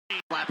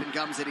Slapping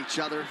gums at each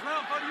other.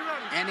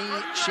 Any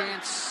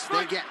chance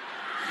they get.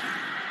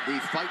 The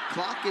fight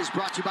clock is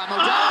brought to you by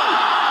Modelo.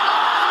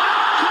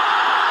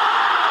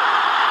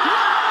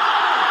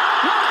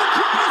 One of the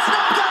greatest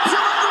knockouts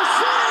you'll ever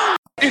see.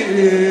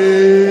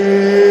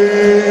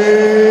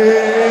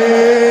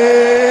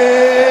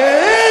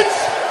 It's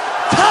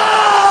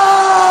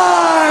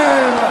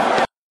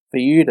time for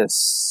you to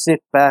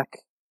sit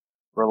back,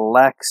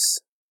 relax,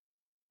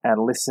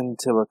 and listen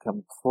to a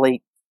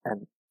complete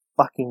and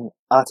fucking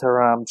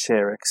utter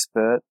armchair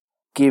expert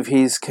give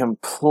his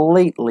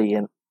completely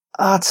and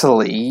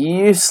utterly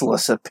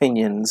useless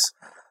opinions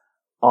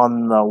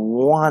on the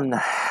one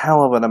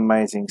hell of an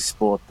amazing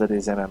sport that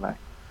is MMA.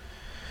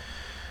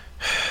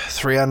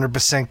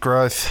 300%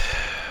 growth.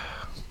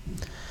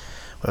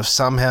 We've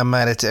somehow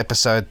made it to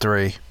episode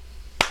 3.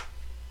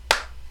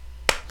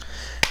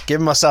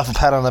 Giving myself a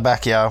pat on the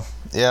back, yo.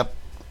 Yep.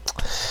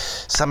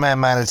 Somehow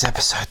made it to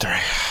episode 3.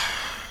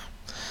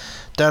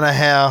 Don't know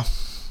how.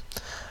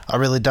 I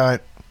really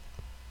don't.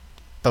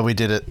 But we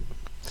did it.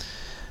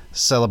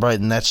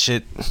 Celebrating that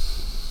shit.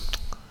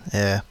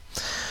 Yeah.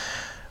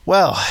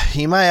 Well,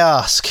 you may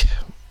ask.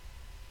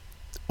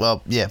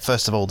 Well, yeah,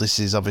 first of all, this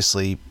is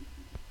obviously...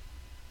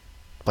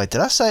 Wait, did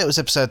I say it was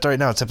episode 3?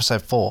 No, it's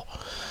episode 4.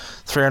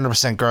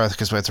 300% growth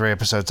because we're 3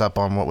 episodes up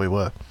on what we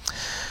were.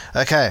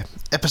 Okay,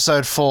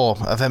 episode 4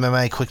 of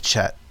MMA Quick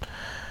Chat.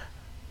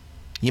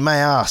 You may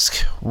ask,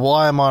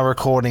 why am I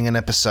recording an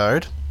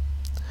episode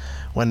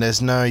when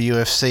there's no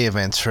UFC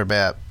events for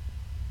about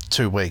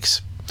 2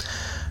 weeks?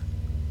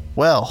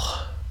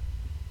 Well,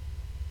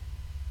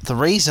 the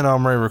reason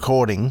I'm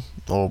recording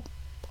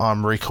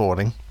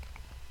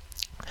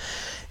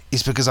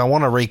is because I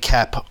want to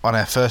recap on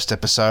our first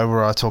episode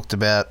where I talked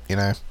about,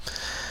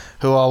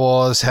 who I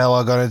was, how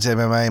I got into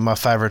MMA, my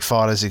favourite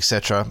fighters,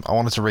 etc. I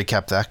wanted to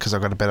recap that because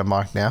I've got a better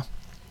mic now.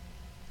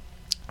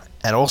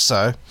 And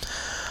also,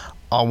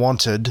 I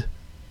wanted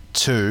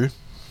to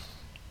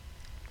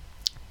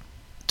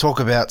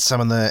talk about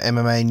some of the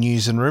MMA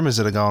news and rumours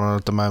that are going on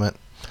at the moment.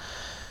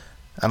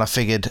 And I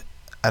figured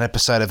an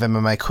episode of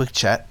MMA Quick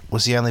Chat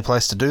was the only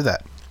place to do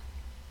that.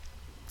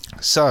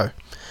 So,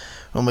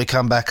 when we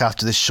come back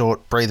after this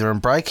short breather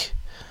and break,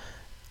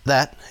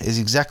 that is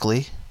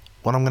exactly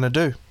what I'm going to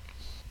do.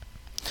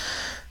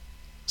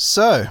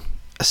 So,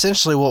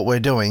 essentially what we're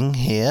doing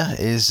here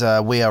is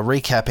we are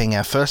recapping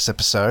our first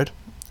episode,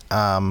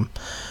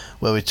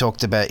 where we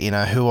talked about,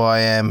 who I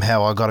am,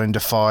 how I got into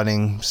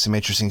fighting, some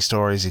interesting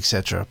stories,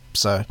 etc.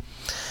 So,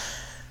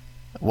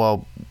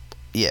 well,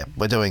 yeah,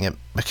 we're doing it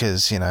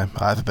because, I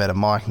have a better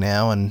mic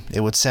now and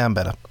it would sound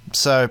better.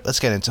 So, let's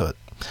get into it.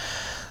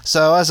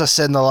 So, as I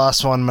said in the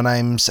last one, my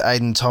name's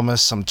Aidan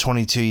Thomas. I'm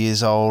 22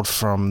 years old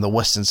from the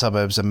western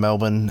suburbs of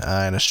Melbourne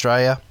in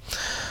Australia.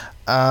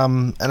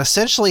 And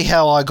essentially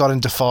how I got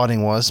into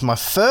fighting was my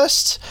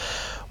first...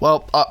 I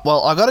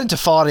got into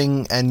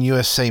fighting and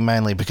UFC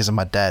mainly because of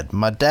my dad.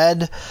 My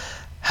dad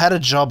had a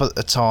job at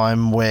the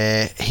time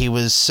where he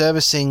was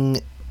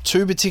servicing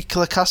 2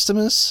 particular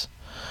customers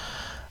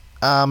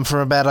from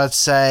about, I'd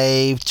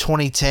say,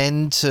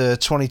 2010 to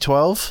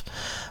 2012,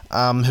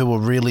 who were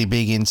really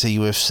big into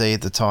UFC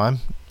at the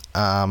time.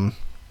 And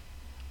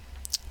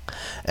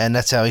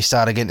that's how he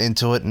started getting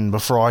into it, and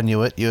before I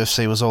knew it,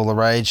 UFC was all the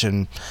rage,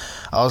 and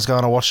I was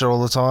going to watch it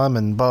all the time,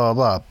 and blah,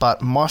 blah, blah.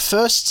 But my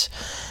first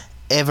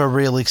ever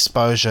real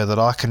exposure that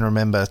I can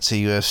remember to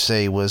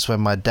UFC was when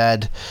my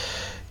dad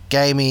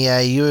gave me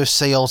a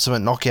UFC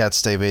Ultimate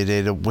Knockouts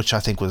DVD, which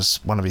I think was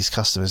one of his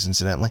customers,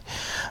 incidentally,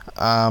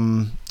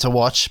 to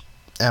watch.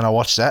 And I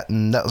watched that,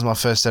 and that was my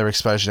first ever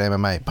exposure to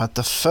MMA. But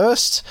the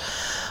first...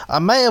 I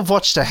may have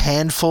watched a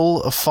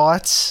handful of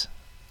fights,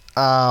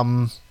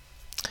 that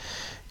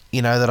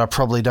I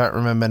probably don't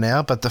remember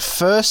now. But the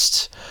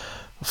first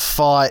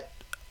fight,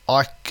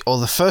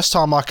 the first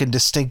time I can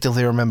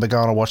distinctively remember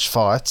going to watch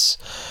fights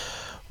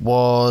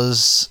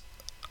was...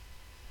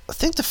 I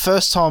think the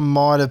first time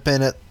might have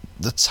been at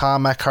the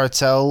Tarmac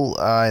Hotel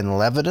in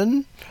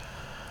Leverton.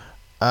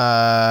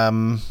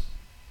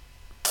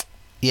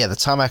 The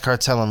Tarmac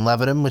Hotel in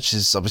Leverton, which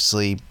is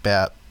obviously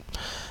about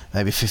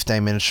maybe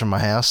 15 minutes from my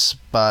house.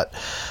 But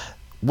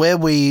where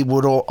we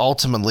would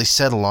ultimately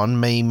settle on,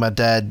 me, my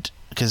dad,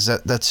 because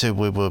that's who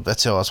I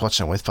was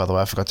watching it with, by the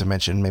way. I forgot to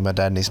mention me, my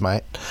dad, and his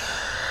mate.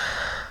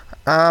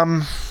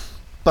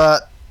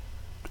 But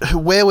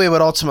where we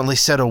would ultimately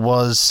settle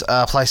was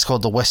a place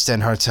called the West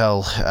End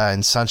Hotel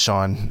in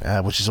Sunshine,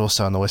 which is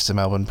also in the west of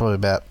Melbourne, probably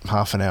about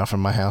half an hour from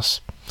my house.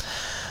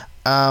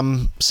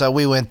 So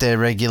we went there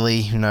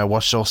regularly,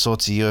 watched all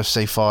sorts of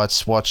UFC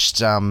fights, watched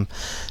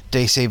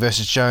DC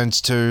versus Jones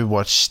 2,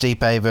 watched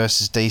Stipe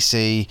versus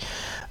DC,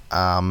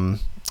 and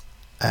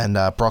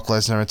Brock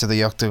Lesnar into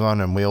the octagon,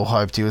 and we all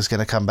hoped he was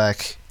going to come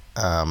back.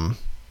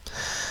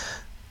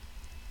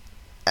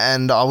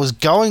 And I was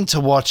going to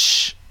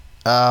watch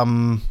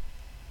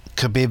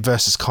Khabib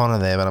versus Conor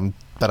there,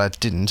 but I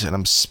didn't, and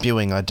I'm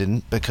spewing I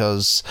didn't,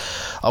 because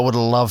I would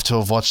have loved to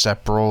have watched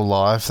that brawl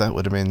live. That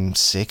would have been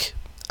sick.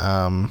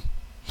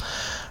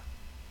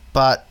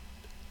 But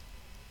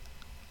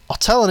I'll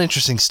tell an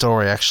interesting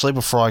story, actually,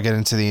 before I get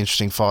into the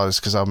interesting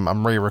fighters, because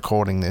I'm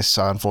re-recording this,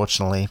 so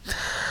unfortunately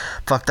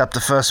fucked up the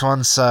first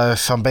one, so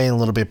if I'm being a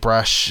little bit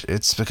brash,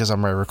 it's because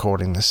I'm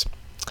re-recording this.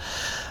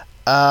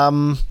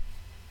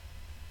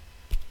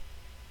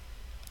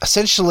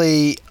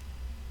 Essentially,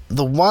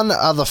 the one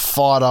other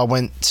fight I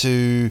went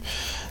to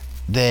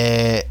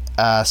the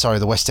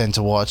West End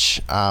to watch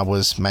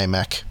was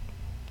MMA.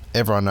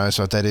 Everyone knows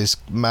what that is.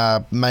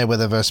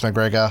 Mayweather vs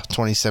McGregor,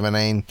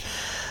 2017.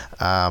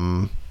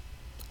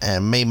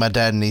 And me, my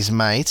dad, and his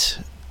mate,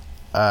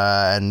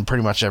 and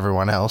pretty much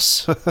everyone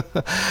else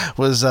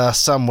was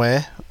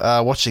somewhere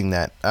watching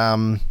that.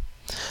 Well,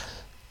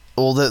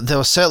 there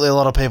were certainly a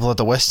lot of people at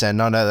the West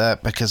End. I know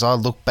that because I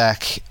look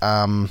back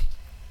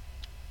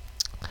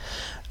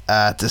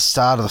at the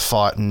start of the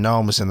fight and no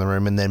one was in the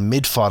room, and then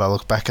mid-fight I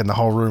look back and the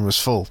whole room was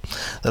full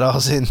that I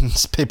was in.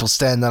 People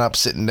standing up,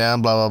 sitting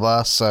down, blah blah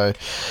blah. So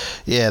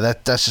yeah,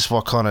 that's just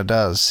what Connor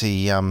does.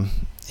 He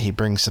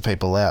brings the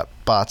people out.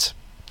 But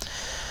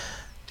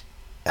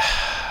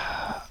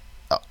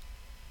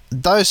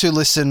those who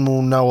listen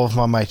will know of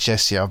my mate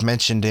Jesse. I've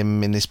mentioned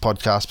him in this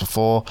podcast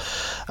before.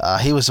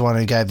 He was the one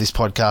who gave this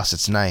podcast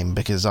its name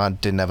because I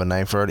didn't have a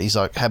name for it. He's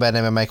like, how about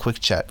MMA Quick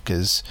Chat?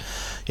 Because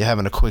you're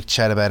having a quick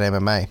chat about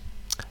MMA.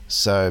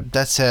 So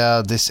that's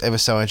how this ever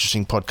so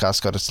interesting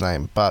podcast got its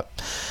name. But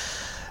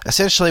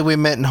essentially we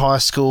met in high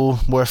school,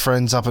 were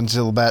friends up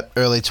until about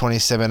early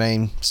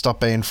 2017,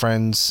 stopped being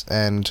friends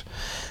and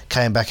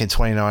came back in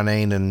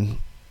 2019, and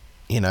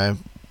you know,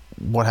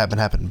 what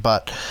happened.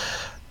 But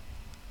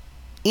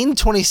in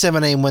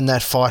 2017 when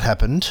that fight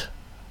happened,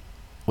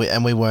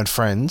 we weren't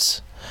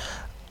friends,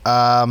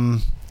 I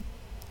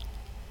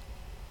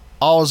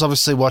was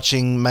obviously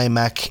watching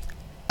Maymac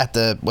at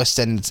the West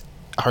End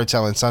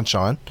Hotel in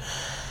Sunshine,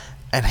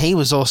 and he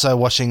was also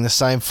watching the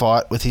same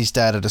fight with his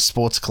dad at a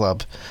sports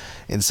club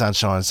in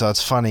Sunshine. So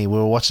it's funny, we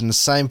were watching the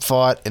same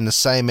fight in the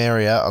same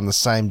area on the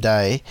same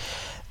day,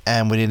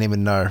 and we didn't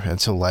even know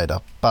until later.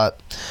 But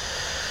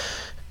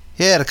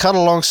yeah, to cut a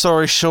long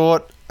story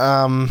short,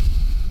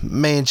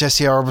 me and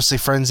Jesse are obviously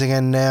friends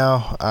again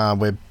now.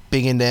 We're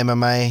big into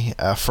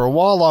MMA. For a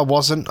while I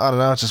wasn't. I don't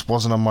know, it just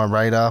wasn't on my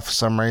radar for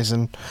some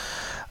reason.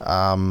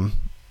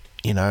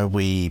 You know,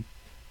 we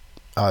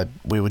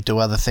would do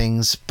other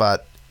things,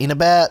 but in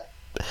about,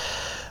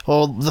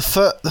 well,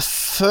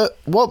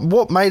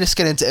 what made us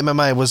get into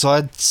MMA was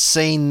I'd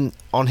seen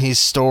on his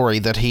story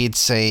that he had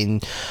seen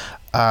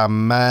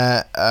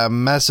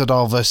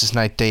Masvidal versus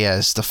Nate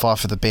Diaz, the fight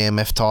for the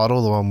BMF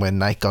title, the one where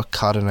Nate got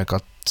cut and it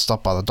got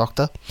stopped by the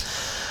doctor.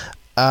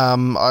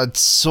 I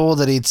saw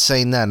that he'd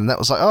seen that, and that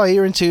was like, oh,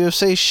 you're into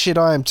UFC? Shit,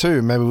 I am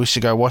too. Maybe we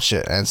should go watch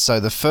it. And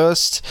so the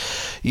first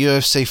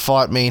UFC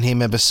fight me and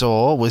him ever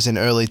saw was in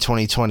early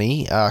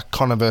 2020,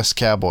 Conor vs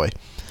Cowboy,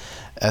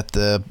 at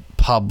the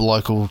pub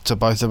local to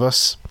both of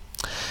us.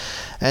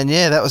 And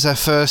yeah, that was our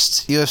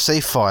first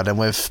UFC fight, and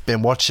we've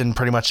been watching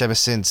pretty much ever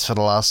since for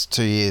the last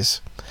 2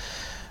 years.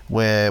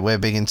 We're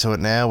big into it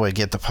now. We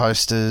get the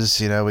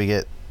posters, you know, we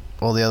get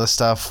all the other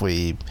stuff.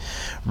 We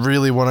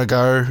really want to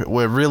go.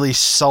 We're really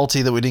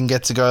salty that we didn't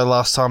get to go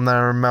last time they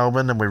were in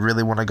Melbourne, and we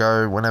really want to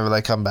go whenever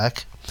they come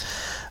back.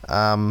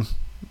 But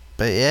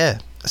yeah,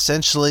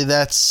 essentially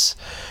that's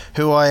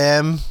who I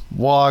am,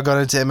 why I got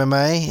into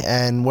MMA,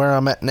 and where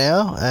I'm at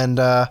now. And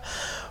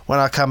when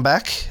I come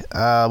back,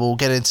 we'll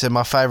get into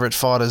my favourite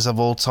fighters of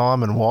all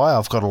time and why.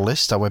 I've got a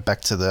list. I went back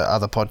to the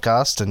other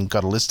podcast and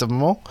got a list of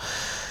them all.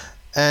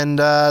 And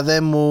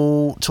then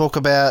we'll talk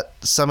about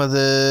some of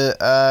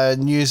the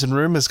news and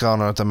rumours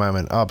going on at the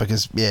moment. Oh,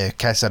 because, yeah, in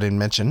case I didn't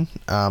mention,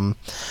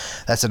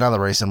 that's another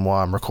reason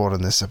why I'm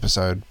recording this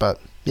episode. But,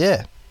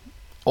 yeah,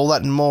 all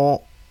that and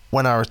more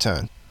when I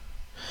return.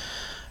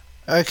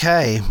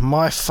 Okay,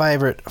 my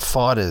favourite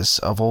fighters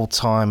of all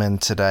time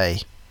and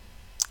today.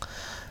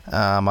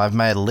 I've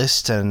made a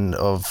list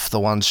of the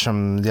ones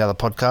from the other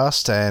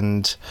podcast,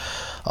 and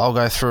I'll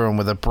go through them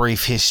with a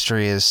brief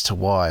history as to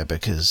why,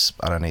 because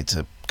I don't need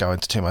to go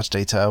into too much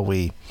detail.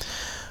 We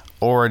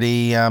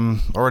already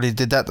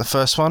did that the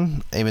first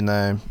one, even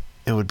though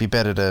it would be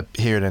better to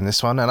hear it in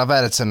this one. And I've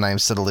added some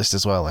names to the list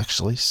as well,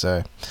 actually.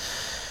 So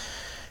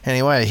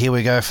anyway, here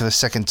we go for the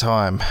second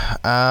time.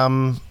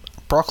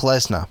 Brock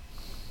Lesnar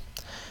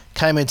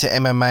came into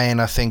MMA in,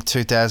 I think,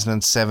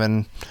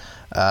 2007.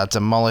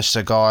 Demolished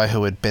a guy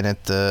who had been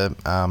at the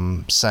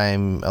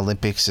same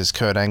Olympics as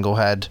Kurt Angle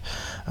had,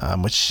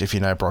 which, if you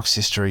know Brock's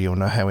history, you'll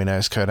know how he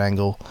knows Kurt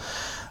Angle.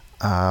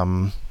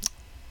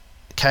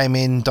 Came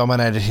in,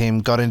 dominated him,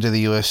 got into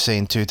the UFC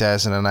in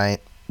 2008,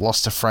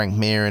 lost to Frank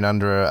Mir in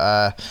under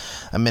a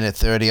minute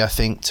 30, I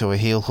think, to a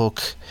heel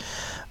hook.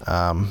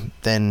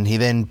 Then he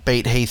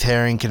beat Heath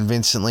Herring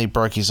convincingly,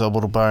 broke his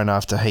orbital bone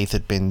after Heath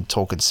had been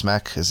talking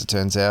smack, as it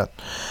turns out,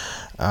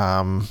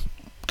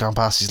 going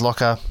past his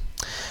locker.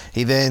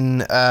 He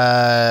then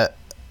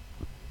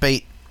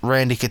beat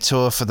Randy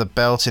Couture for the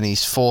belt in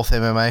his fourth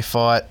MMA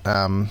fight,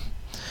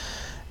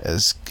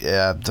 as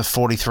the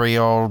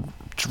 43-year-old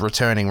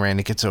returning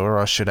Randy Couture,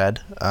 I should add,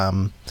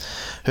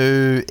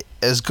 who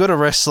as good a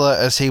wrestler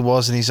as he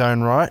was in his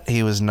own right,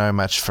 he was no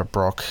match for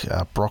Brock.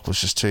 Brock was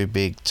just too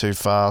big, too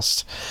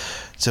fast,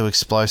 too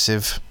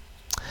explosive.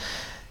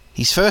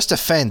 His first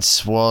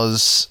offense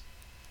was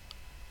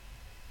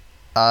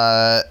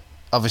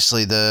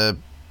obviously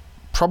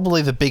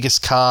probably the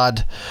biggest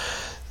card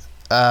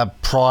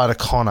prior to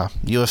Conor,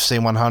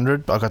 UFC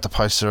 100. I got the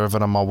poster of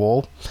it on my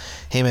wall.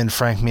 Him and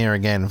Frank Mir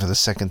again for the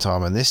second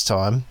time, and this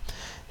time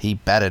he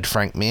battered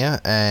Frank Mir,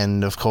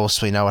 and of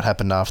course we know what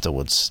happened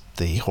afterwards.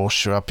 The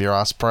horseshoe up your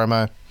ass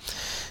promo,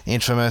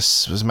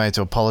 infamous, was made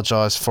to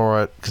apologise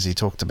for it because he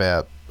talked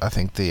about, I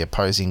think, the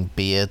opposing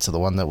beer to the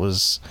one that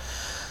was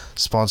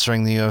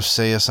sponsoring the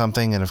UFC or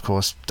something, and of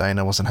course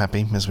Dana wasn't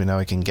happy, as we know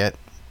he can get.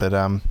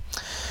 But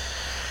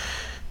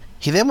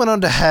he then went on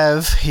to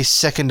have his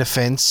second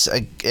offence,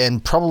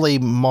 and probably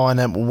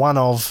one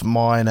of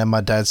mine and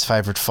my dad's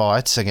favourite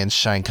fights, against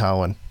Shane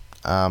Cohen.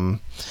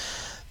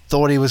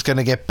 Thought he was going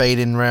to get beat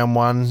in round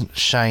one.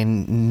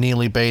 Shane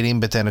nearly beat him,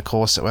 but then of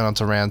course it went on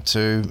to round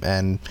two,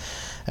 and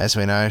as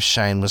we know,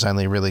 Shane was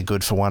only really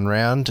good for one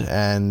round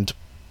and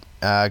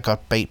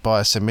got beat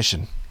by a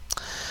submission.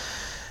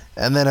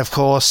 And then of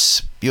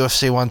course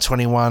UFC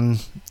 121,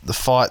 the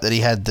fight that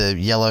he had the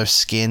yellow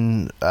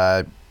skin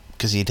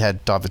because he'd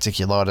had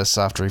diverticulitis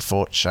after he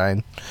fought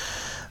Shane.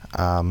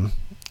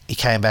 He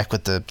came back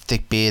with the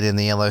thick beard and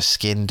the yellow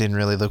skin, didn't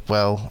really look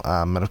well,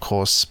 and of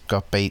course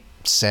got beat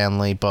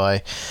soundly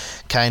by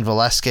Cain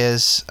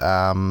Velasquez,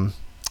 who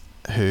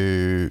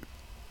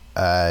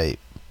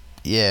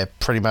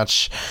pretty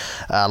much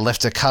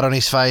left a cut on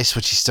his face,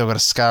 which he's still got a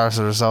scar as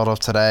a result of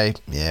today.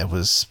 Yeah, it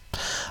was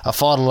a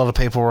fight a lot of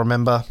people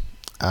remember.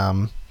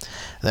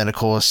 Then of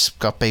course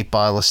got beat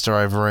by Alistair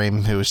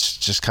Overeem, who was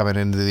just coming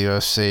into the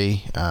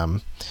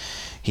UFC.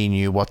 He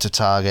knew what to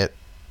target,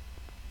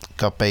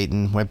 got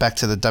beaten, went back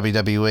to the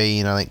WWE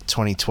in I think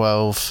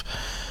 2012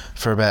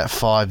 for about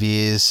 5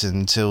 years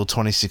until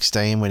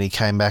 2016 when he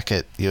came back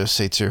at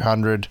UFC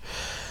 200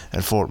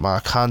 and fought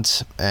Mark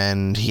Hunt,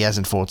 and he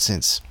hasn't fought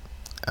since.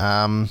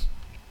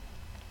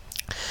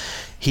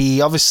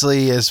 He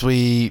obviously, as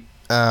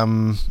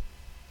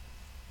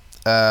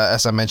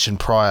I mentioned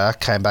prior,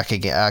 came back to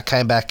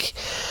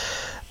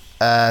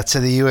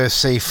the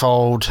UFC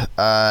fold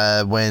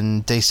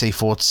when DC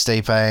fought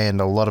Stipe,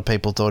 and a lot of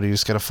people thought he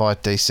was going to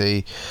fight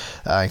DC,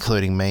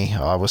 including me.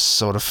 I was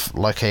sort of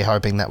low-key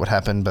hoping that would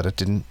happen, but it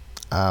didn't.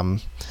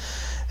 And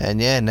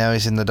yeah, now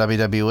he's in the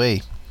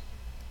WWE.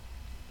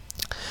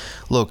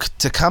 Look,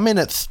 to come in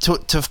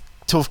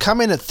to have come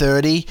in at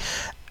 30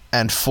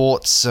 and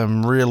fought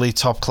some really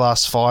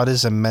top-class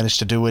fighters and managed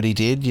to do what he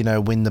did,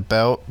 win the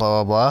belt,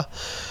 blah, blah, blah.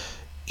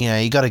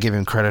 You got to give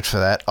him credit for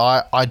that.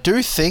 I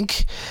do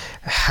think,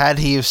 had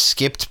he have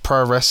skipped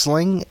pro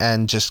wrestling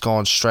and just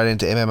gone straight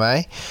into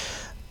MMA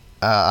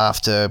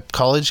after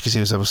college, because he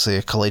was obviously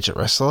a collegiate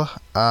wrestler,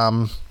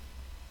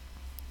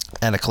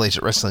 and a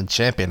collegiate wrestling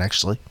champion,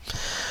 actually.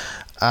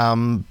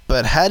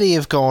 But had he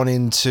have gone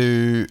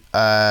into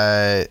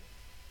MMA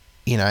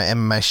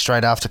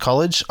straight after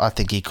college, I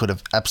think he could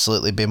have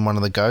absolutely been one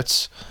of the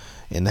GOATs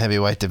in the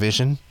heavyweight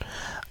division.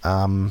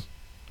 Don't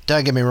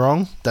get me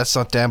wrong, that's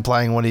not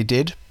downplaying what he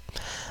did.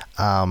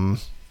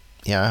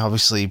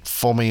 Obviously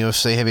former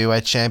UFC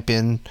heavyweight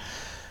champion,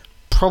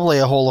 probably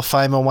a Hall of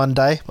Famer one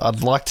day.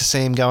 I'd like to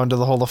see him go into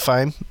the Hall of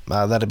Fame.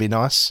 That'd be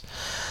nice.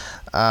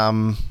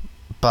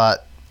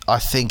 But I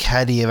think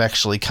had he have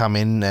actually come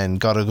in and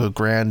got a good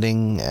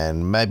grounding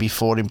and maybe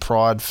fought in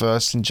Pride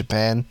first in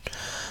Japan,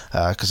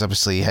 because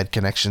obviously he had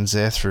connections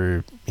there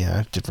through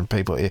different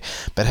people.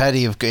 But had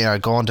he have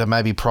gone to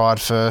maybe Pride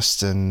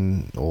first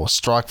or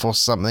Strikeforce or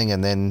something,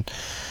 and then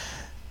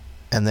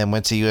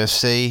went to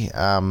UFC,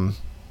 I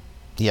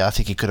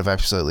think he could have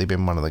absolutely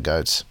been one of the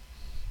GOATs.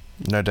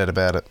 No doubt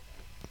about it.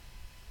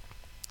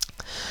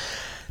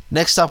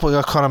 Next up, we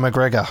got Conor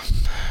McGregor.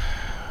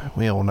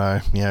 We all know,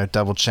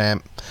 double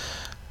champ.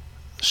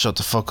 Shut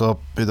the fuck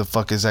up. Who the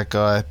fuck is that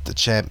guy? The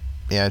champ.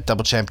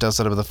 Double champ does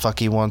whatever the fuck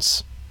he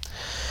wants.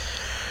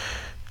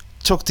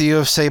 Took the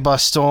UFC by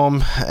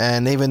storm,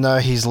 and even though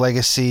his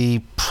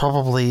legacy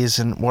probably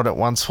isn't what it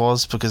once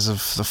was because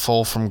of the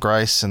fall from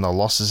grace and the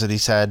losses that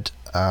he's had,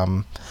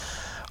 I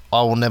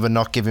will never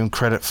not give him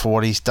credit for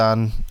what he's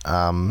done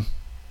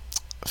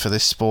for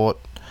this sport.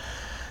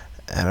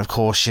 And of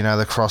course, the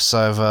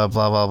crossover,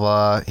 blah, blah,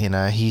 blah.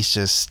 He's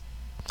just...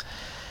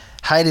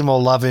 hate him or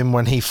love him,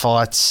 when he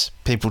fights,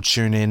 people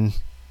tune in,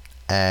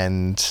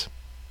 and,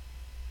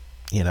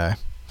 he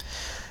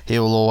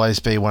will always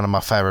be one of my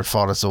favourite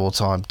fighters of all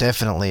time.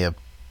 Definitely a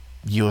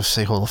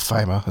UFC Hall of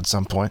Famer at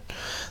some point.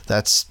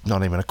 That's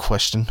not even a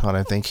question, I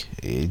don't think.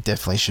 He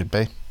definitely should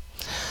be.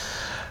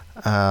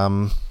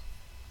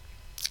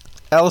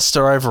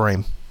 Alistair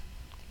Overeem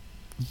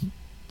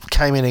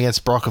came in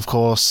against Brock, of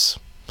course.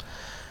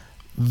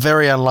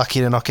 Very unlucky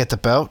to not get the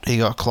belt. He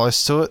got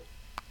close to it,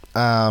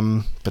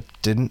 but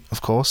didn't,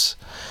 of course.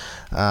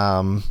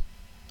 And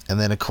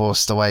then, of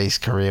course, the way his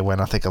career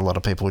went, I think a lot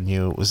of people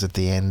knew it was at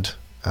the end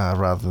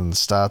rather than the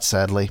start,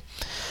 sadly.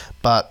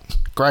 But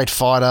great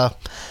fighter.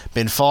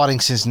 Been fighting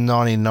since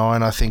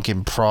 '99, I think,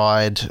 in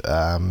Pride,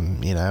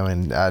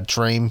 in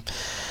Dream.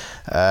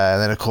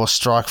 And then, of course,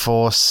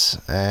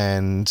 Strikeforce,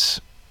 and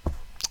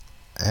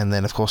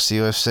then, of course, the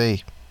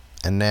UFC.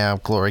 And now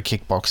Glory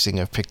Kickboxing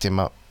have picked him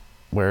up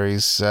where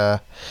he's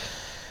going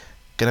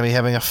to be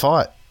having a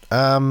fight.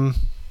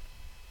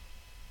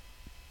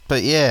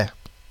 But, yeah.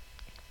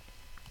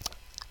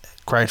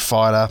 Great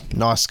fighter.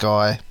 Nice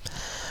guy.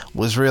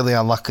 Was really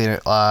unlucky to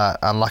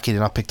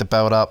not pick the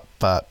belt up,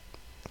 but,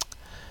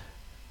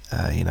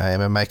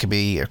 MMA can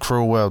be a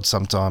cruel world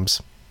sometimes.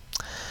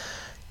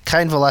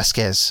 Cain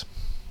Velasquez.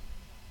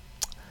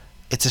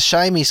 It's a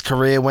shame his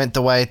career went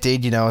the way it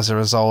did, as a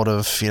result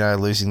of,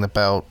 losing the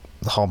belt,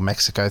 the whole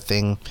Mexico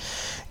thing,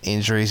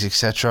 injuries,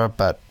 etc.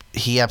 But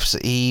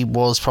he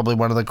was probably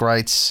one of the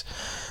greats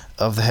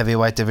of the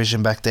heavyweight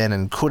division back then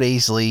and could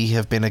easily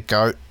have been a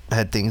GOAT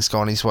had things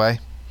gone his way.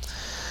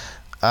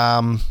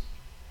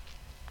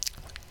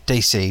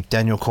 DC,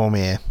 Daniel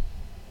Cormier.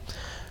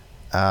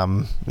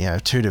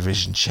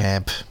 2-division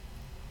champ,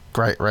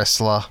 great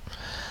wrestler.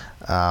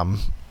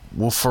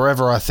 Will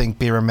forever, I think,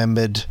 be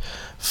remembered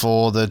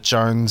for the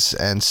Jones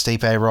and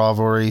Stipe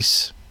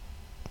rivalries.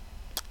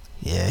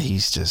 Yeah,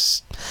 he's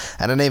just...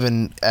 And an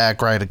even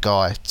greater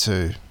guy,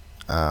 too.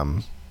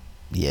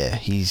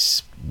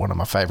 He's one of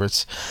my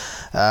favourites.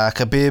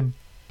 Khabib,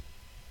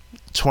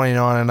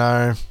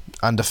 29-0,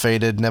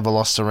 undefeated, never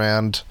lost a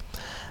round.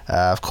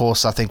 Of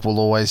course, I think will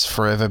always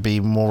forever be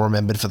more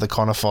remembered for the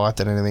Conor fight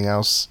than anything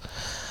else.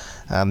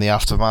 The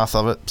aftermath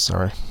of it.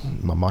 Sorry,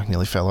 my mic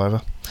nearly fell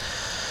over.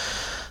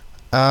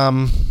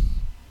 I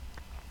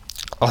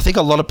think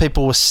a lot of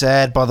people were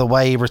sad by the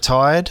way he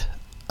retired.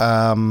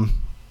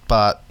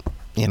 But,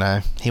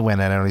 he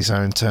went out on his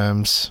own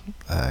terms,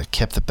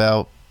 kept the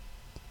belt.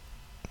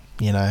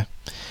 You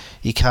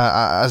can't...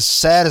 as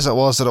sad as it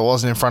was that it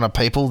wasn't in front of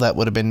people, that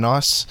would have been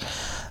nice.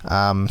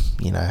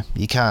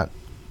 You can't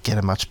get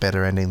a much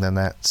better ending than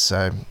that.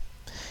 So,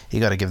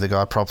 you got to give the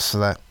guy props for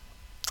that.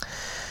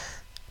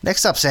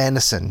 Next up's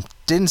Anderson.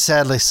 Didn't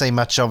sadly see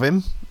much of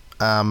him.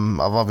 I've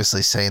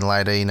obviously seen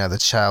later, the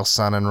Chael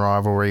Sonnen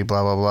rivalry,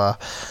 blah, blah, blah.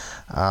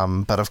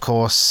 But of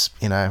course,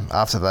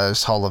 after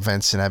those whole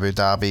events in Abu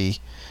Dhabi, it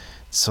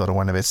sort of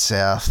went a bit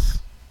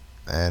south.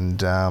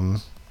 And,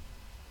 I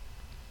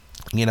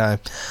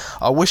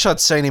wish I'd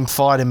seen him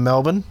fight in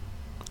Melbourne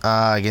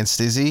against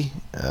Izzy.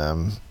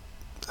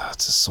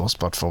 It's a sore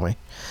spot for me.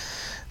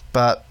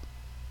 But,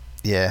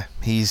 yeah,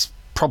 he's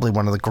probably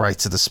one of the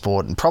greats of the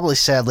sport and probably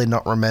sadly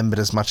not remembered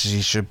as much as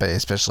he should be,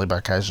 especially by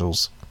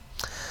casuals.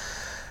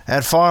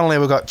 And finally,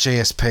 we've got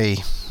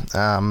GSP.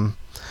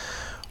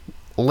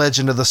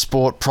 Legend of the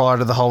sport prior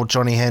to the whole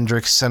Johnny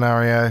Hendricks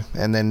scenario,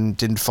 and then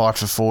didn't fight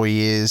for 4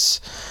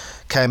 years.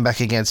 Came back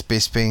against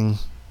Bisping,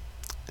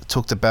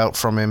 took the belt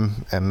from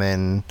him, and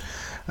then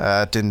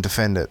didn't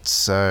defend it.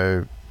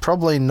 So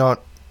probably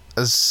not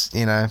as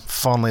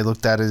fondly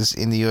looked at as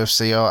in the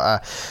UFC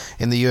or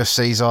in the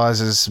UFC's eyes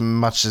as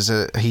much as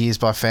he is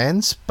by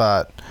fans,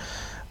 but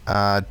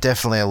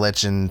definitely a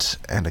legend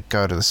and a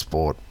go to the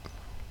sport.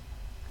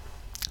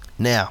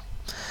 Now,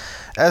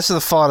 as for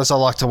the fighters I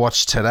like to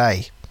watch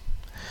today,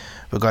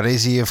 we've got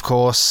Izzy, of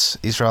course,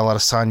 Israel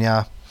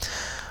Adesanya.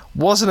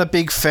 Wasn't a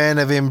big fan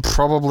of him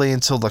probably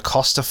until the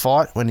Costa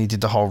fight when he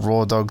did the whole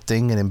Raw Dog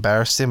thing and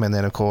embarrassed him. And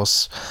then, of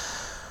course,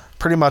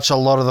 pretty much a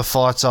lot of the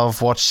fights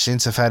I've watched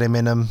since have had him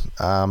in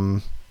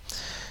them.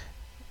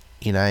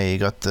 You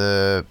got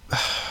the...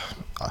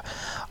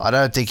 I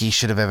don't think he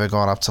should have ever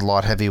gone up to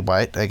light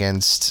heavyweight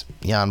against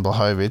Jan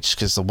Blachowicz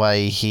because the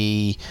way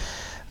he...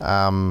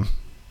 and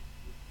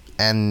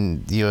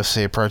the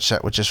UFC approached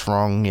that was just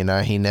wrong.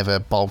 He never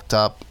bulked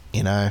up,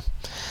 But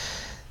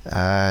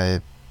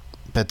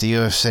the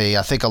UFC,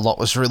 I think a lot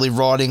was really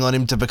riding on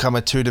him to become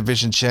a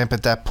 2-division champ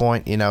at that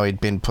point.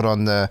 He'd been put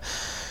on the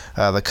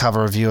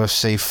cover of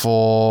UFC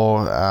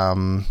 4.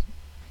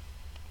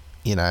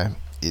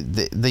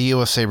 The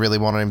UFC really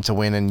wanted him to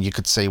win, and you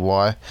could see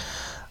why.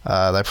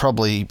 They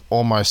probably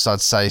almost,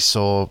 I'd say,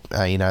 saw,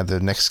 the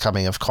next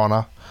coming of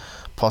Conor,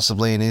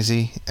 possibly in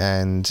Izzy,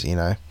 and,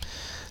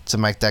 to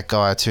make that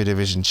guy a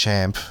 2-division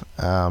champ,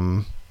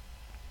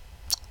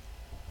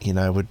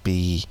 would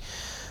be,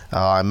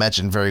 I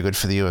imagine, very good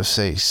for the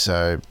UFC.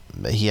 So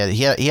he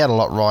had a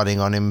lot riding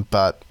on him,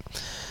 but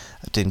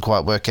it didn't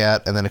quite work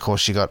out. And then, of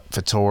course, you got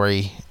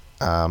Vettori,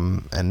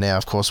 and now,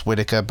 of course,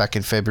 Whittaker back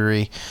in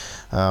February,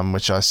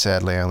 which I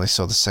sadly only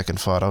saw the second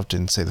fight of.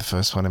 Didn't see the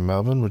first one in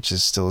Melbourne, which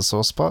is still a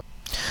sore spot.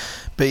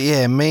 But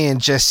yeah, me and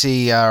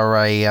Jesse are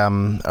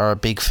a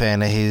big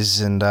fan of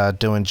his, and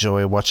do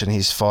enjoy watching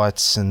his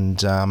fights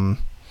and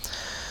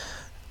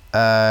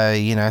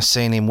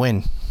seeing him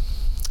win.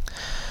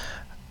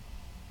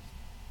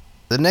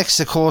 The next,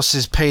 of course,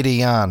 is Peter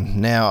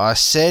Yan. Now, I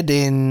said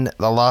in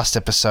the last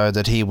episode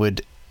that he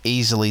would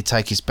easily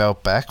take his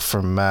belt back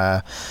from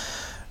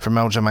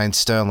Aljamain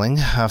Sterling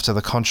after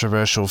the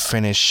controversial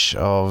finish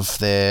of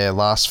their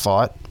last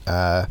fight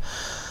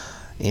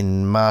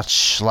in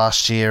March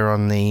last year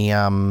on the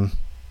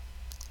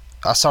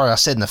I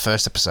said in the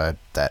first episode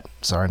that,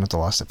 sorry, not the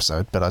last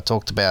episode, but I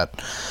talked about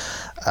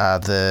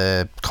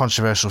the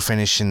controversial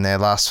finish in their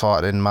last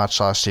fight in March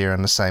last year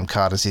on the same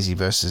card as Izzy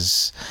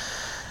versus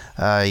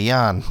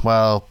Jan.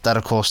 Well, that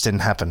of course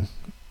didn't happen.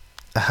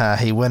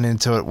 He went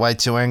into it way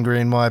too angry,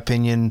 in my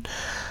opinion.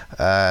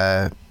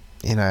 Aljo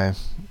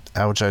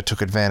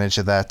took advantage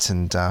of that,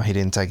 and he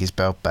didn't take his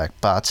belt back.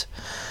 But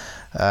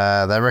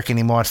they reckon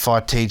he might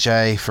fight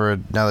TJ for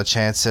another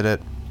chance at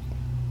it.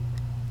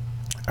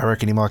 I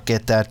reckon he might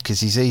get that because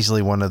he's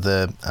easily one of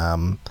the,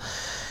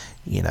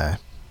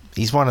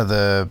 he's one of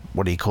the,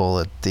 what do you call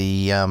it,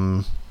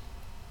 the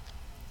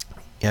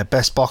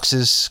best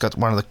boxers. Got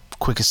one of the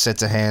quickest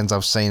sets of hands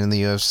I've seen in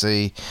the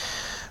UFC.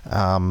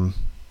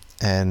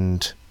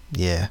 And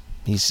yeah,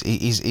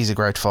 he's a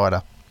great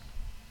fighter.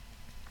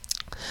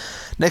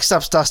 Next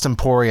up's Dustin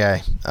Poirier.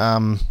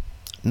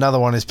 Another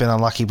one who's been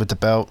unlucky with the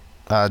belt,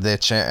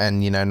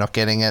 and not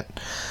getting it.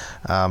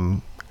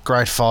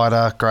 Great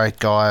fighter, great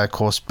guy. Of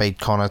course, beat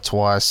Conor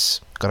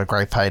twice. Got a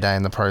great payday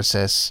in the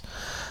process.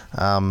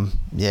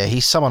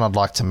 He's someone I'd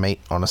like to meet.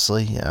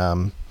 Honestly,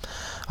 I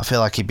feel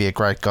like he'd be a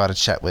great guy to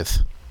chat with.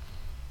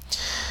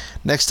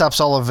 Next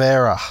up's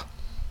Oliveira.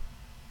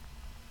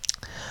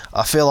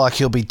 I feel like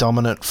he'll be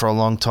dominant for a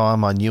long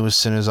time. I knew as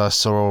soon as I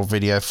saw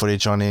video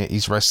footage on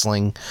his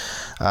wrestling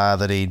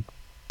that he'd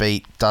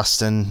beat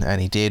Dustin, and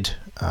he did.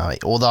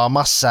 Although I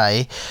must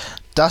say,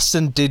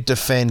 Dustin did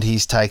defend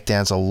his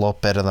takedowns a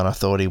lot better than I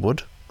thought he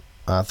would.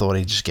 I thought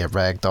he'd just get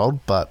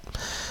ragdolled, but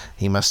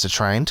he must have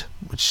trained,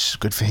 which is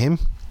good for him.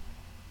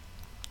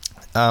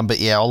 But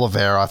yeah,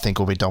 Oliveira I think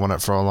will be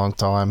dominant for a long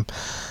time.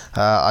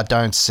 I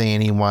don't see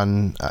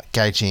anyone,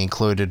 Gaethje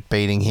included,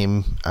 beating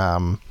him.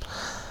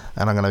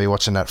 And I'm going to be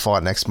watching that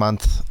fight next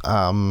month,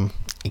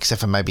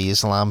 except for maybe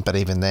Islam, but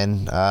even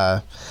then,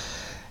 I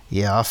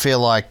feel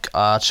like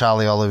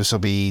Charlie Olives will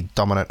be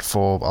dominant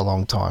for a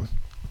long time.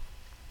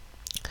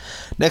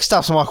 Next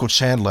up's Michael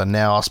Chandler.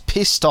 Now, I was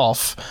pissed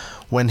off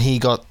when he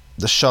got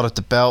the shot at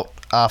the belt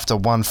after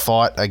one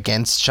fight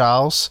against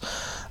Charles,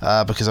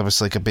 because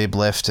obviously Khabib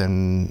left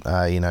and,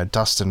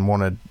 Dustin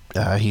wanted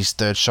his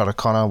third shot at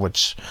Conor,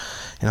 which,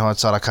 in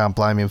hindsight, I can't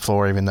blame him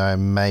for, even though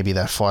maybe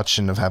that fight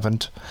shouldn't have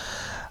happened.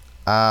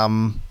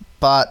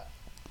 But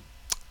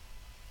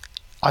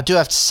I do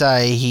have to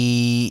say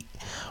he,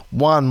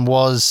 one,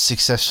 was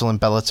successful in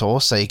Bellator,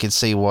 so you can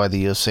see why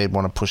the UFC would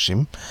want to push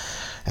him.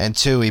 And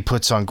two, he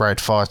puts on great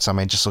fights. I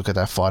mean, just look at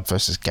that fight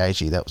versus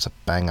Gaethje. That was a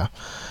banger.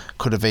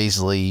 Could have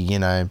easily,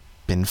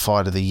 been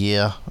fight of the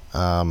year.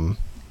 That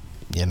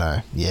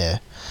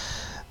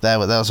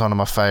was one of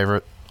my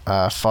favourite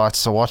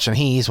fights to watch, and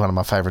he is one of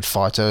my favourite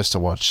fighters to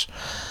watch.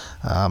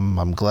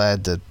 I'm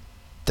glad that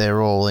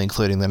they're all,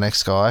 including the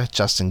next guy,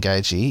 Justin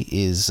Gaethje,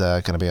 is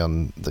going to be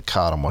on the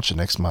card I'm watching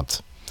next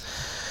month.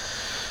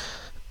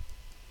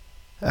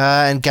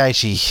 And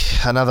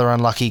Gaethje, another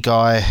unlucky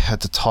guy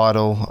at the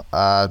title.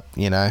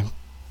 Another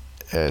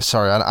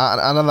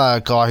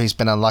guy who's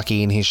been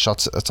unlucky in his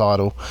shots at the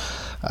title.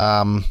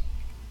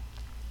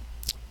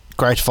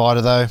 Great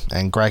fighter though,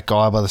 and great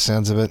guy by the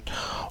sounds of it.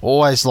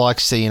 Always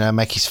likes to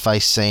make his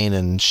face seen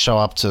and show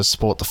up to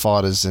support the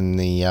fighters in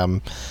the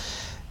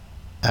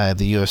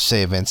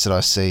UFC events that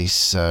I see.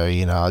 So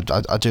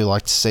I do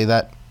like to see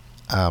that.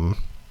 But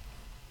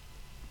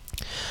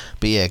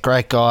yeah,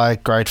 great guy,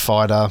 great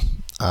fighter.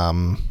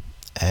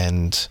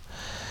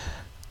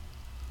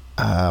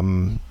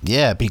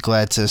 Be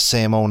glad to see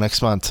him all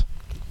next month.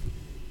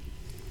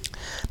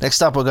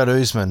 Next up, we've got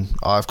Usman.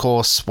 I, of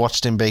course,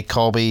 watched him beat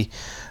Colby.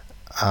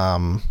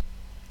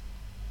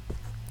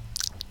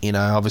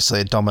 Obviously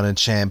a dominant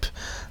champ.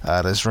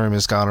 There's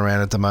rumours going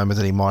around at the moment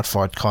that he might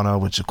fight Conor,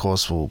 which, of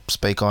course, we'll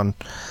speak on.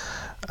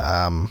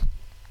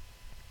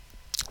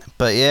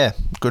 But yeah,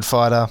 good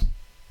fighter.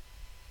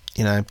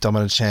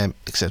 Dominant champ,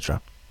 etc.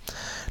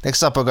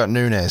 Next up, I've got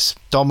Nunes.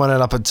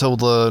 Dominant up until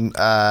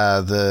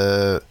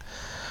the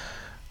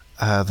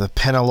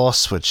Pena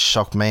loss, which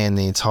shocked me and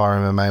the entire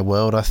MMA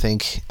world, I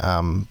think.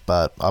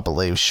 But I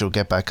believe she'll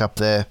get back up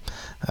there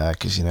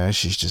because,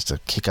 she's just a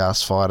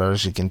kick-ass fighter,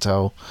 as you can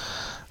tell.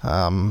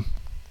 And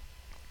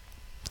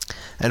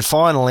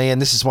finally,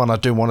 and this is one I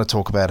do want to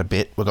talk about a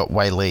bit, we've got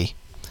Wei Lee.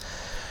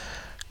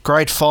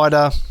 Great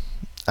fighter.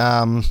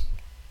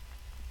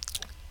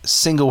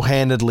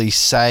 Single-handedly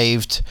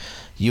saved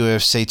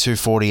UFC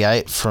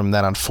 248 from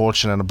that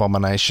unfortunate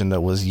abomination that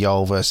was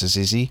Yoel versus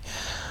Izzy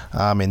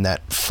in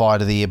that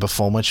fight of the year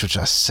performance, which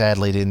I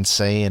sadly didn't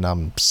see, and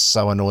I'm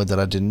so annoyed that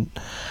I didn't.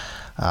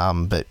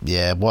 But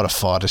yeah, what a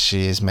fighter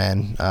she is,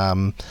 man.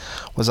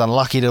 Was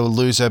unlucky to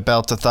lose her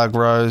belt to Thug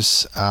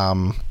Rose,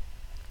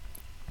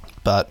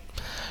 but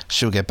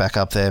she'll get back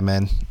up there,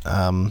 man.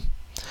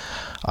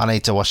 I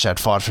need to watch that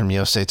fight from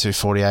UFC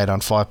 248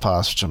 on Fight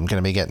Pass, which I'm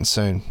going to be getting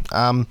soon.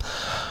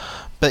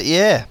 But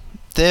yeah,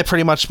 they're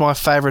pretty much my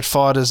favourite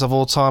fighters of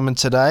all time and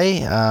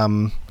today.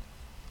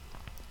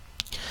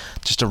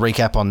 Just to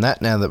recap on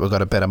that, now that we've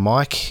got a better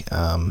mic,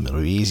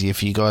 it'll be easier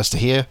for you guys to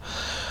hear,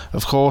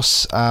 of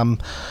course.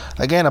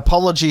 Again,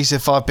 apologies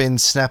if I've been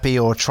snappy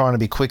or trying to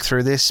be quick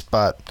through this,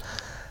 but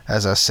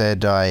as I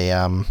said,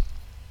 I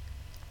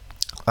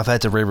I've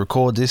had to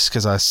re-record this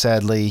because I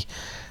sadly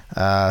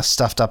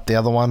stuffed up the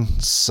other one.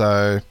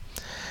 So,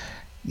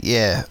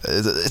 yeah,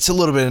 it's a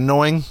little bit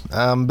annoying.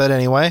 But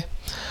anyway,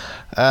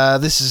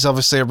 this is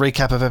obviously a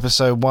recap of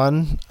episode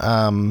 1.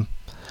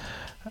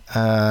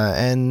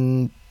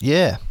 And,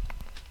 yeah.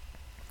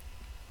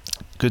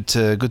 Good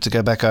to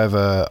go back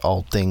over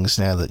old things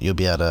now that you'll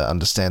be able to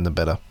understand them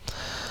better.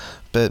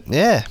 But,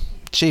 yeah.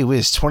 Gee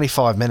whiz,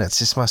 25 minutes.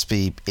 This must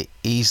be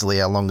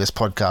easily our longest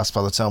podcast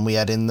by the time we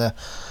add in the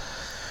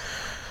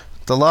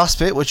last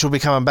bit, which we'll be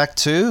coming back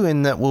to,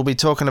 in that we'll be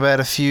talking about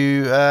a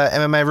few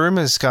MMA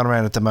rumours going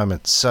around at the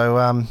moment.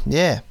 So,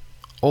 yeah,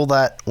 all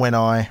that when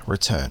I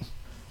return.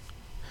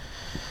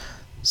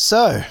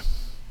 So,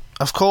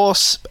 of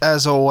course,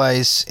 as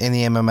always in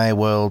the MMA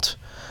world,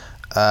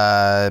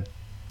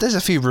 there's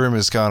a few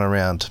rumours going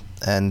around.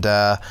 And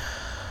I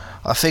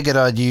figured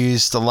I'd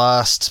use the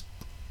last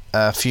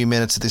few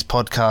minutes of this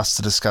podcast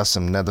to discuss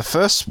them. Now, the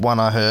first one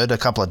I heard a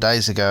couple of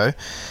days ago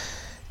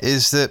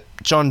is that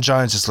Jon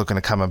Jones is looking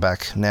to come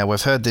back. Now,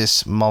 we've heard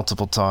this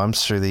multiple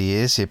times through the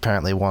years. He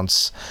apparently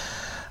wants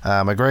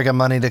McGregor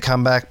money to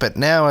come back, but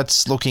now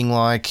it's looking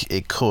like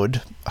it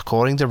could,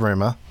 according to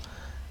rumour,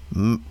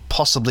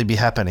 possibly be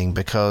happening,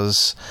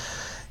 because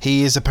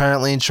he is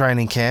apparently in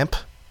training camp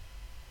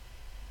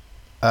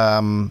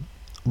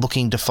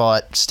looking to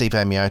fight Stipe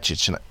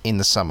Miocic in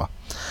the summer.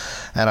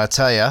 And I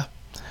tell you,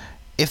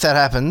 if that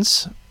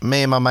happens,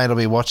 me and my mate will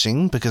be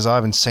watching, because I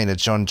haven't seen a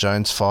Jon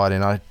Jones fight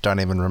in I don't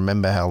even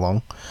remember how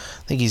long.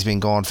 I think he's been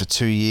gone for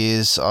 2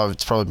 years.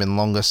 It's probably been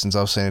longer since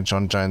I've seen a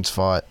Jon Jones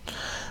fight.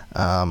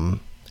 And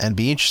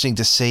be interesting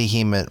to see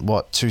him at,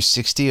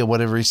 260 or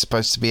whatever he's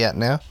supposed to be at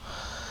now.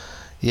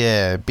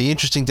 Yeah, be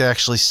interesting to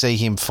actually see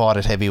him fight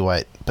at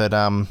heavyweight. But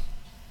I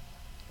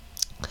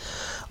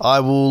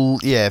will,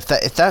 yeah, if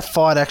that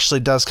fight actually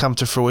does come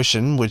to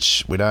fruition,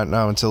 which we don't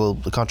know until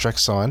the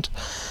contract's signed,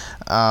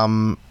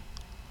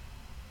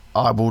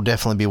 I will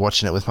definitely be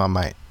watching it with my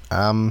mate.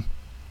 And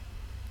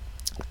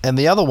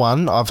the other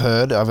one I've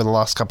heard over the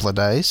last couple of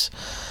days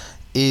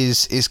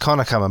is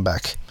Conor coming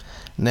back.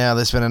 Now,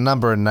 there's been a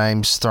number of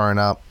names thrown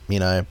up,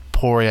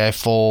 Poirier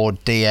 4,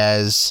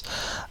 Diaz,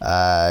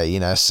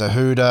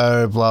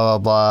 Cejudo, blah, blah,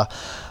 blah.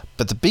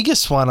 But the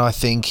biggest one, I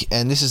think,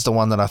 and this is the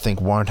one that I think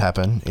won't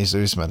happen, is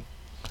Usman.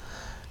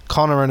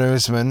 Conor and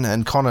Usman,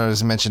 and Conor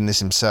has mentioned this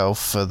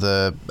himself for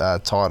the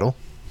title.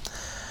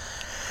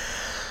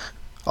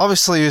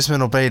 Obviously,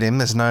 Usman will beat him.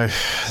 There's no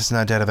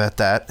doubt about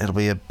that. It'll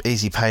be an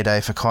easy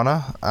payday for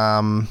Conor.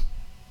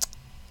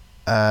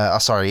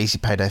 Easy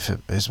payday for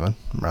Usman,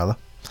 rather.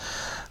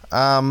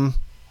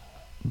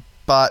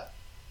 But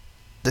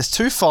there's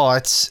 2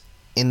 fights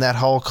in that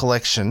whole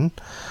collection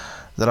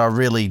that I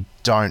really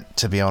don't,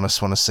 to be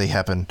honest, want to see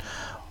happen.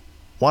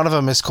 One of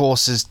them, of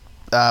course, is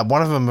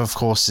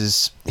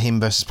him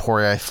versus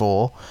Poirier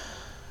 4.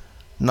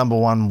 Number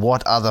one,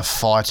 what other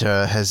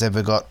fighter has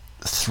ever got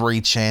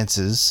 3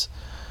 chances,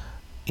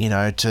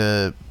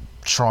 to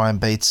try and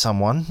beat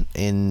someone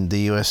in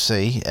the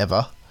UFC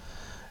ever,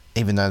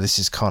 even though this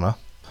is Conor?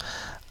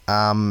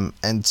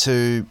 And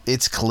 2,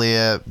 it's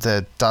clear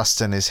that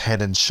Dustin is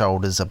head and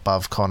shoulders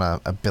above Conor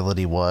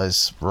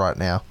ability-wise right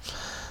now.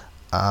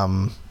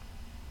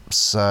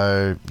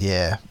 So,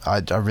 yeah, I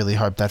really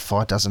hope that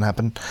fight doesn't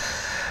happen.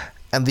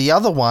 And the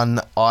other one,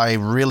 I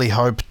really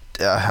hope,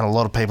 and a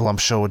lot of people I'm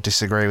sure would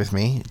disagree with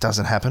me, it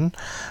doesn't happen,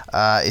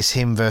 is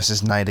him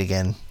versus Nate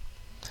again.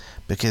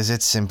 Because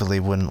it simply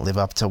wouldn't live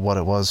up to what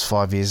it was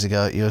 5 years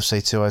ago at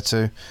UFC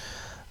 202.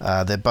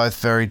 They're both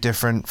very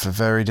different for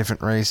very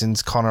different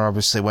reasons. Conor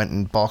obviously went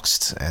and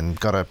boxed and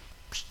got a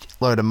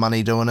load of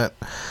money doing it.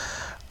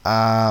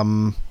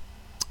 And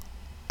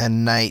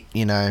Nate,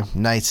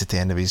 Nate's at the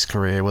end of his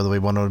career, whether we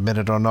want to admit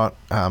it or not.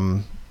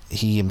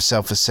 He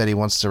himself has said he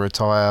wants to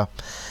retire.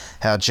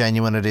 How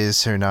genuine it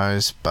is, who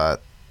knows?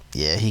 But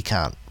yeah, he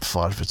can't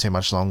fight for too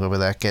much longer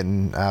without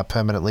getting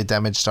permanently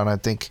damaged, I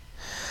don't think.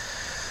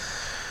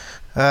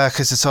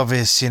 Because it's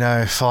obvious,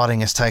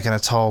 fighting has taken a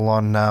toll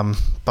on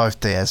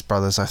both Diaz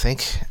brothers, I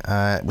think,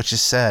 which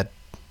is sad.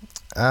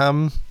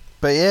 But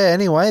yeah,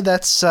 anyway,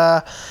 that's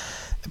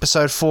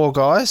episode 4,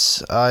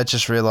 guys. I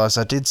just realised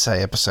I did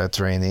say episode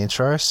 3 in the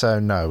intro, so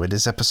no, it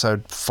is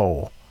episode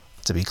 4,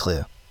 to be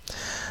clear.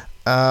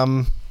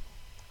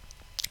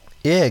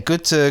 Yeah,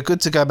 good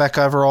to go back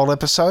over old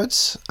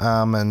episodes,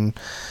 and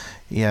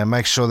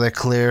make sure they're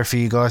clear for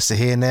you guys to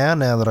hear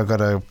now that I've got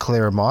a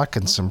clearer mic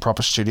and some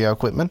proper studio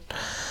equipment.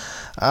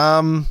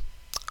 I'm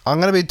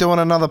going to be doing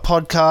another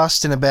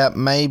podcast in about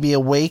maybe a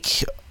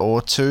week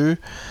or 2.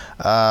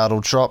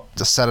 It'll drop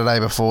the Saturday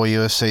before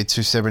UFC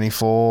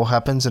 274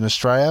 happens in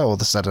Australia, or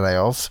the Saturday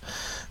of,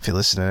 if you're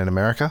listening in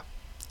America.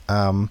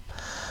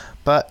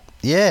 But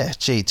yeah,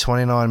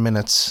 29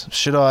 minutes.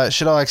 Should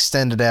I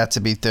extend it out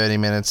to be 30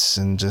 minutes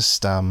and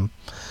just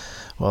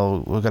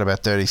well, we've got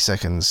about 30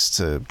 seconds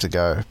to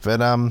go.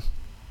 But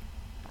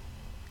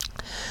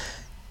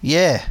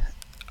yeah.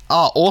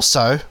 Oh,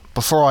 also,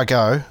 before I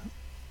go,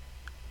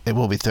 it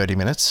will be 30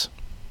 minutes.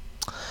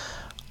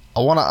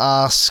 I want to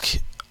ask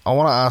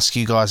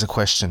you guys a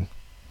question.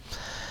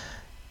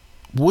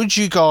 would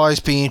you guys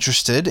be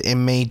interested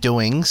in me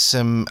doing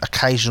some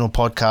occasional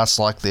podcasts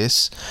like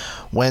this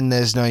when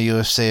there's no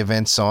UFC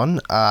events on,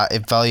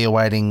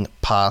 evaluating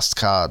past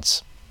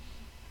cards?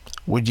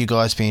 Would you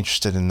guys be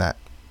interested in that?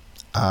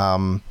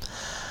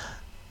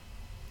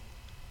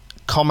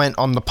 Comment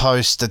on the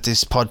post that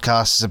this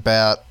podcast is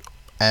about,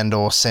 and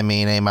or send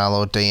me an email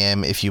or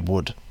DM if you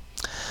would.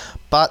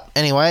 But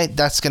anyway,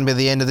 that's going to be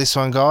the end of this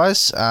one,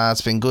 guys.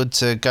 It's been good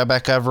to go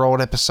back over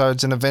old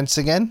episodes and events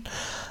again.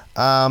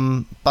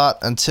 But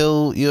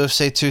until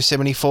UFC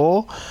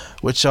 274,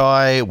 which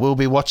I will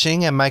be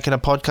watching and making a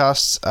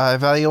podcast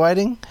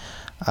evaluating,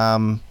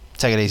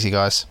 take it easy,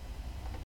 guys.